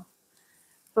wheel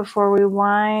before we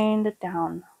wind it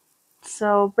down.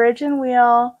 So bridge and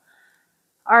wheel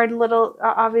are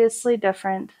obviously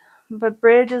different, but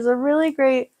bridge is a really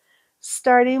great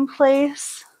starting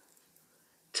place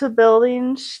to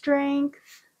building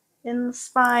strength in the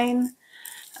spine.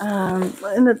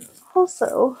 And it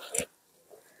also,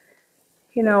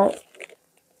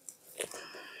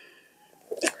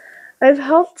 I've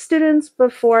helped students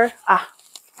before.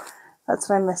 That's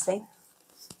what I'm missing.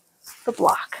 The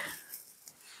block.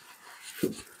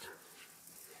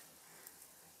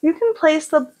 You can place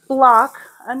the block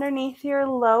underneath your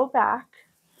low back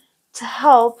to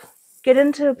help get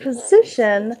into a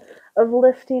position of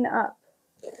lifting up.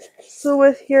 So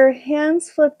with your hands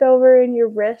flipped over and your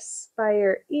wrists by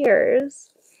your ears,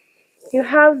 you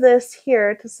have this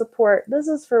here to support. This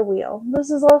is for wheel.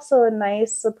 This is also a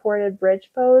nice supported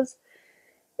bridge pose.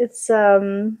 It's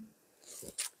and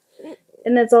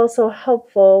it's also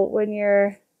helpful when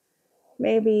you're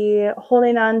maybe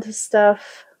holding on to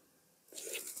stuff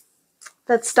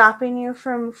that's stopping you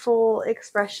from full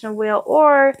expression of wheel,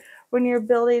 or when you're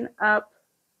building up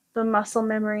the muscle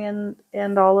memory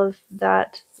and all of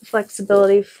that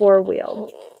flexibility for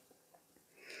wheel.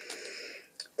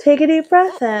 Take a deep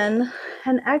breath in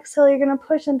and exhale. You're going to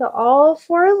push into all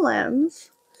four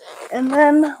limbs and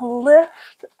then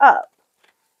lift up.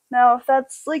 Now, if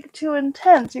that's like too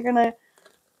intense, you're going to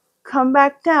come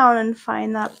back down and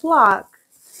find that block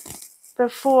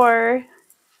before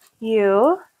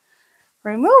you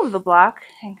remove the block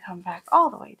and come back all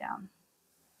the way down.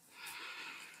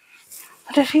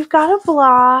 But if you've got a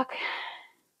block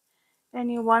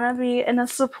and you want to be in a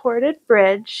supported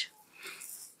bridge,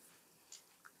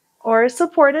 or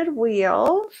supported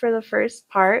wheel for the first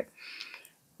part.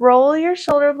 Roll your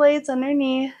shoulder blades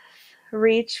underneath.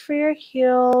 Reach for your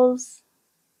heels.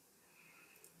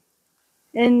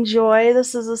 Enjoy.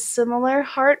 This is a similar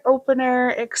heart opener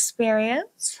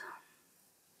experience.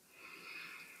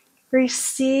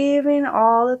 Receiving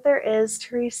all that there is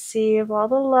to receive, all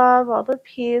the love, all the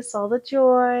peace, all the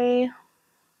joy.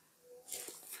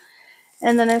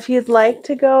 And then if you'd like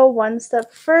to go one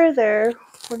step further,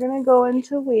 we're going to go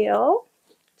into wheel.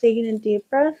 Taking a deep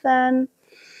breath in.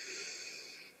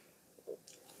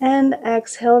 And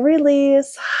exhale,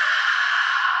 release.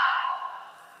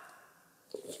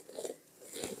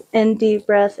 And deep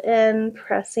breath in,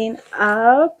 pressing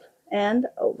up and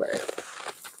over.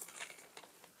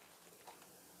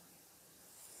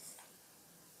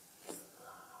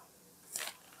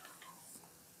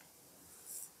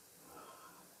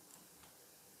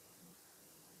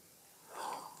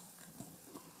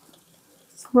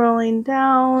 Rolling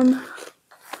down.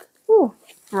 Ooh,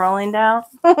 rolling down.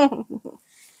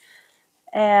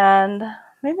 And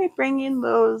maybe bringing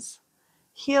those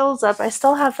heels up. I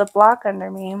still have the block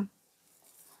under me.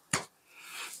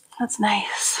 That's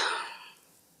nice.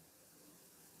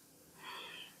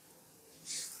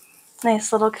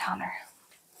 Nice little counter.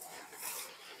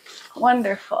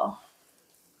 Wonderful.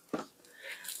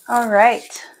 All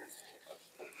right.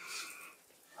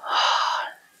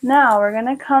 Now we're going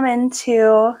to come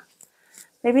into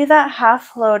maybe that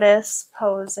half lotus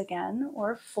pose again,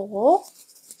 or full,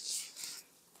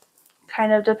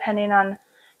 kind of depending on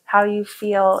how you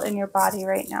feel in your body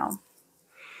right now.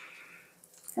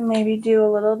 And maybe do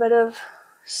a little bit of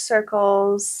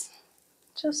circles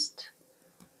just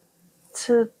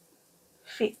to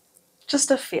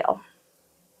feel.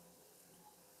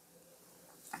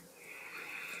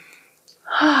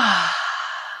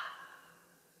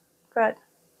 Good.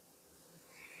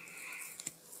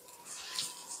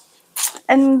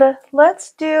 And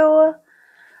let's do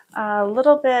a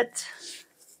little bit,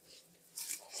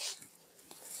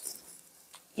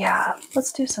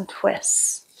 let's do some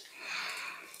twists.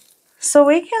 So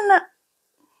we can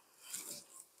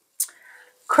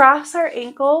cross our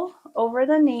ankle over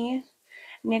the knee,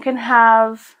 and you can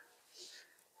have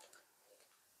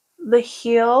the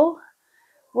heel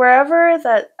wherever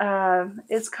that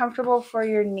is comfortable for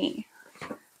your knee,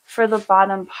 for the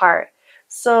bottom part.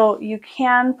 So you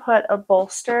can put a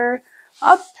bolster,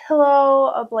 a pillow,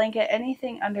 a blanket,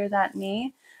 anything under that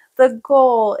knee. The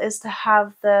goal is to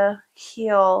have the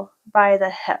heel by the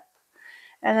hip.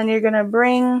 And then you're going to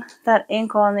bring that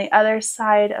ankle on the other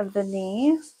side of the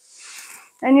knee.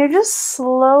 And you're just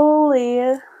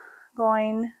slowly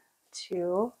going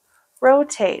to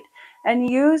rotate. And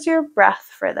use your breath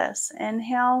for this.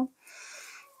 Inhale.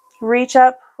 Reach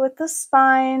up with the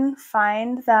spine,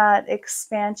 find that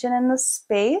expansion in the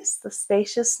space, the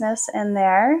spaciousness in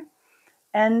there,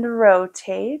 and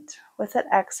rotate with an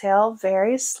exhale,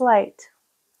 very slight.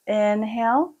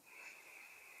 Inhale.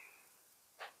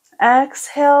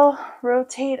 Exhale,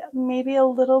 rotate maybe a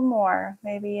little more.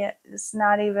 Maybe it's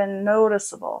not even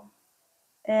noticeable.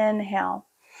 Inhale.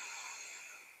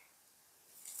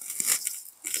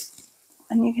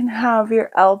 And you can have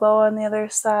your elbow on the other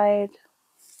side.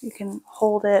 You can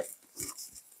hold it.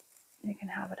 You can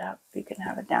have it up. You can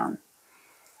have it down.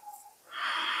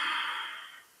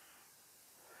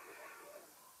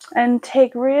 And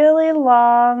take really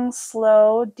long,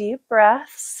 slow, deep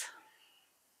breaths.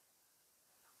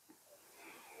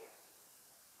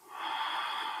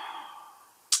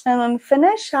 And then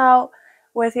finish out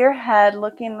with your head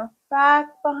looking back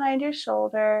behind your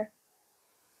shoulder.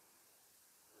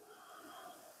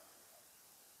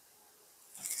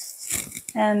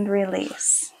 And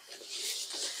release.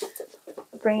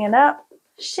 Bring it up,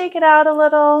 shake it out a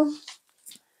little.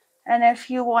 And if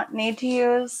you need to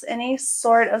use any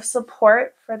sort of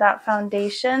support for that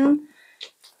foundation,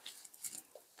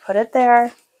 put it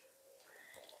there.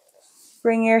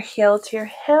 Bring your heel to your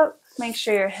hip. Make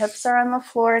sure your hips are on the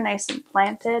floor, nice and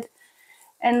planted.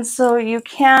 And so you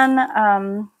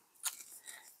can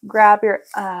grab your,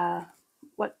 not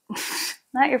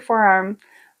your forearm,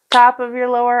 top of your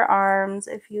lower arms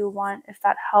if you want, if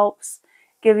that helps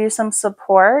give you some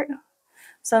support.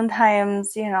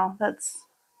 Sometimes,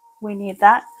 we need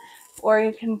that. Or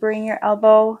you can bring your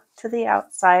elbow to the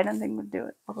outside. I think we'll do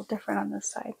it a little different on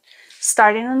this side.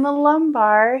 Starting in the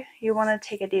lumbar, you want to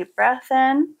take a deep breath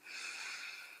in,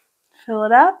 fill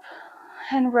it up,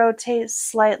 and rotate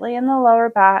slightly in the lower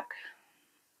back.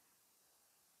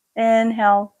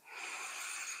 Inhale.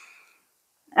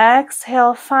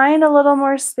 Exhale, find a little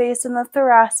more space in the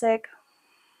thoracic.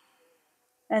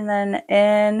 And then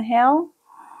inhale.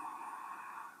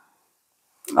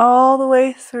 all the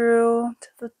way through to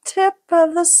the tip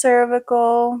of the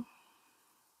cervical.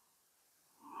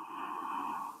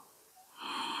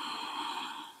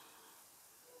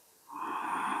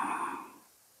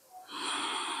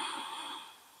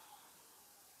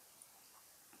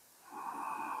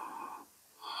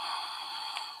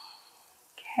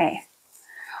 Okay,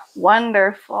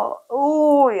 wonderful.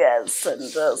 Oh, yes, and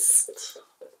just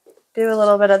do a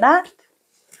little bit of that.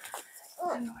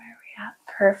 And where are we at?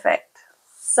 Perfect.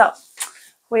 So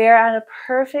we are at a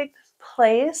perfect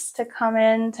place to come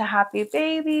into happy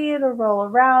baby, to roll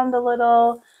around a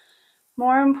little.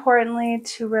 More importantly,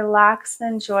 to relax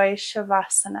and enjoy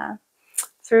Shavasana.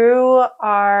 Through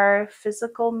our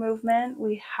physical movement,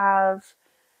 we have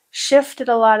shifted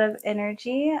a lot of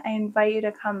energy. I invite you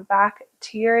to come back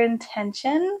to your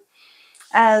intention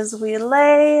as we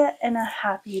lay in a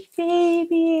happy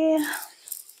baby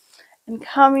and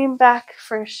coming back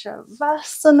for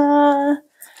Shavasana,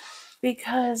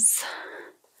 because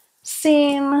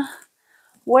seeing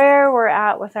where we're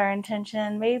at with our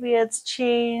intention, maybe it's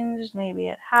changed, maybe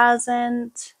it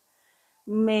hasn't,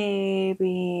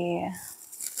 maybe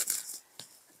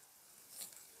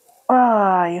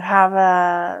you have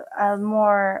a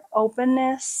more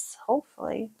openness,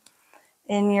 hopefully,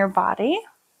 in your body,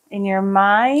 in your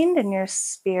mind, in your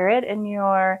spirit, in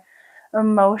your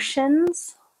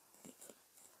emotions.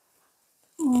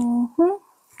 You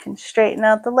can straighten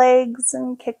out the legs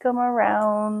and kick them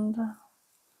around.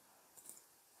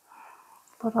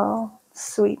 Little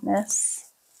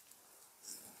sweetness.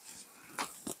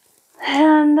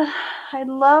 And I'd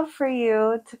love for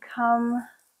you to come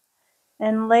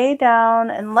and lay down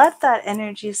and let that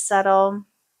energy settle.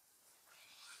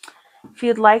 If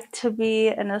you'd like to be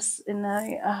in a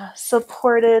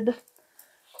supported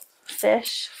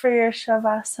fish for your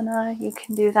Shavasana, you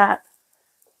can do that,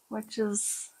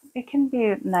 it can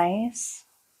be nice.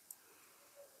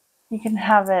 You can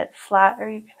have it flat or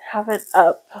you can have it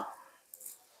up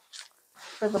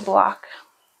for the block.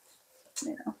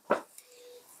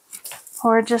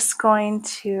 We're just going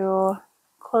to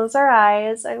close our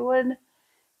eyes. I would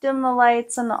dim the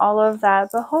lights and all of that,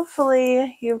 but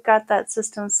hopefully you've got that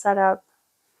system set up.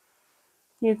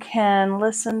 You can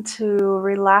listen to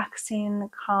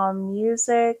relaxing, calm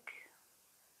music,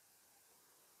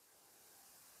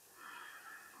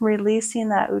 releasing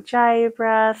that Ujjayi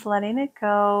breath, letting it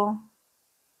go.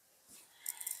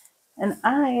 And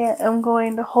I am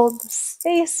going to hold the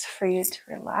space for you to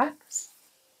relax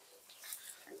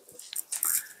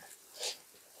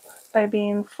by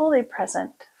being fully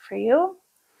present for you.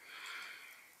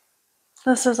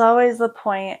 This is always the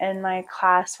point in my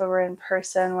class where we're in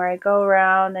person, where I go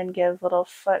around and give little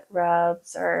foot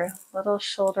rubs or little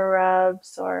shoulder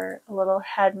rubs or a little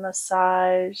head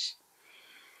massage.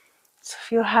 So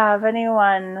if you have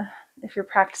anyone, if you're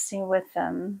practicing with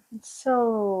them, it's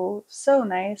so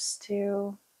nice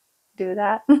to do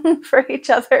that for each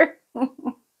other.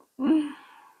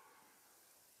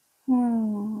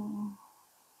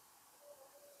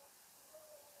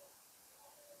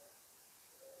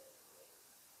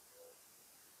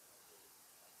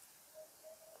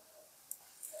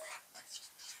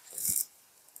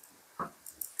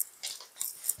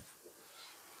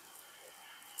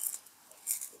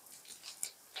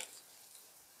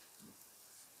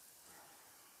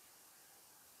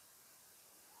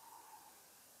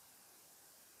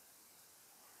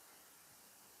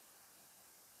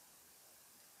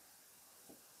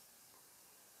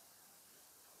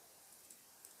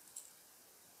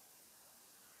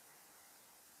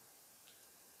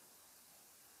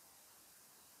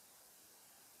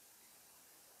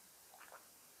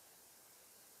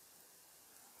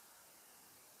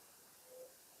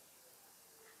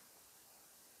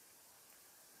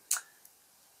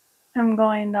 I'm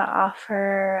going to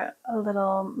offer a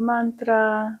little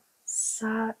mantra,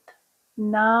 Sat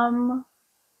Nam.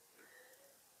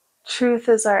 Truth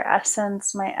is our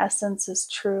essence. My essence is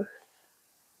truth.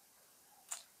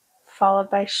 Followed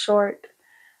by short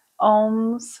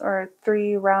ohms or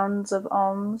 3 rounds of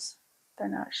ohms. They're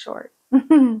not short.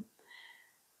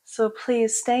 So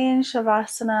please stay in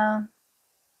Shavasana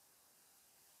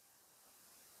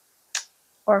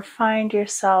or find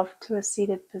yourself to a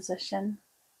seated position.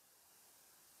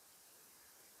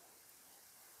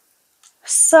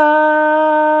 Sat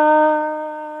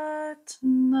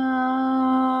Nam.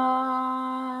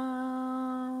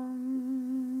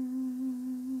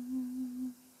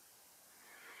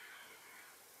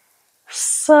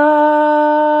 Sat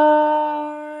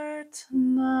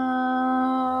Nam.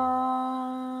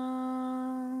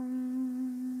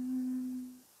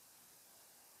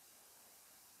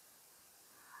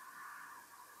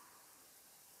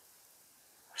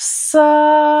 Sat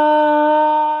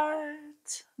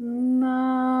Nam.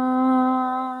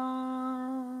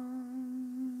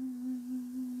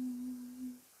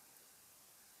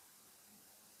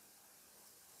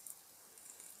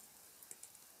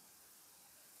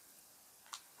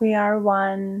 We are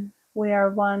one. We are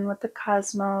one with the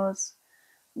cosmos,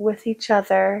 with each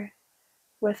other,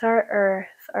 with our earth,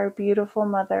 our beautiful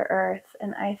Mother Earth.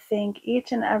 And I thank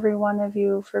each and every one of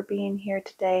you for being here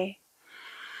today.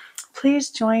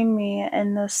 Please join me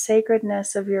in the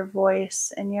sacredness of your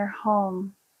voice in your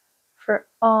home for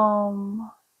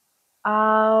Om,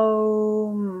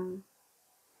 Aum,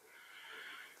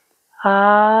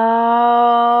 Aum.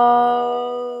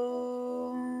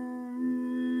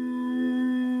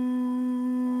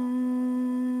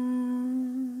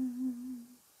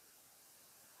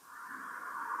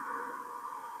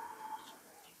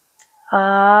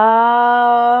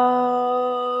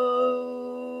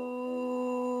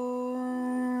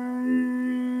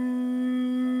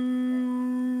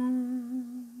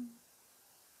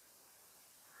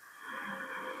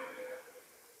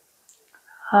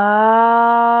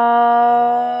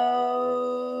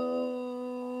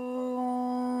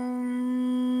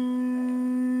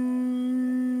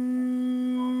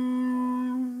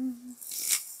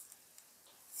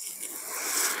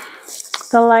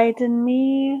 The light in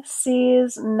me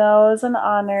sees, knows, and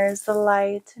honors the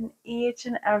light in each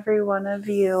and every one of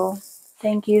you.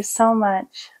 Thank you so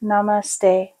much.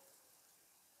 Namaste.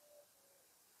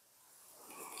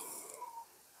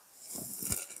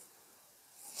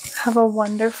 Have a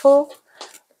wonderful,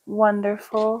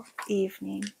 wonderful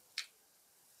evening.